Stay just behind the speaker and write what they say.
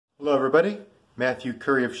Hello everybody, Matthew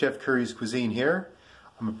Curry of Chef Curry's Cuisine here.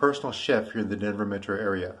 I'm a personal chef here in the Denver metro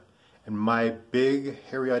area, and my big,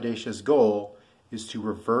 hairy, audacious goal is to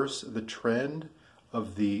reverse the trend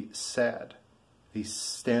of the SAD, the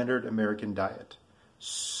standard American diet.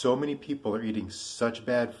 So many people are eating such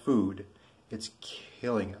bad food, it's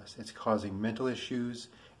killing us. It's causing mental issues,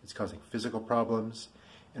 it's causing physical problems,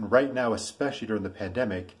 and right now, especially during the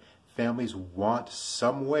pandemic, families want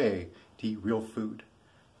some way to eat real food.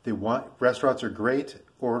 Restaurants are great.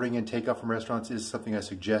 Ordering and takeout from restaurants is something I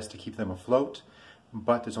suggest to keep them afloat,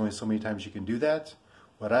 but there's only so many times you can do that.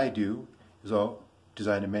 What I do is I'll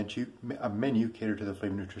design a menu catered to the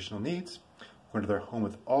flavor and nutritional needs, go into their home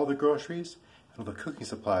with all the groceries and all the cooking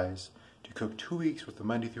supplies to cook 2 weeks with the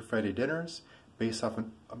Monday through Friday dinners based off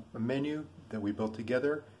a menu that we built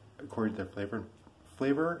together according to their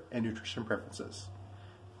flavor and nutrition preferences.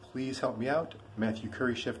 Please help me out. Matthew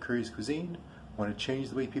Curry, Chef Curry's Cuisine. Want to change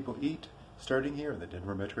the way people eat, starting here in the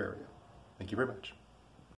Denver metro area. Thank you very much.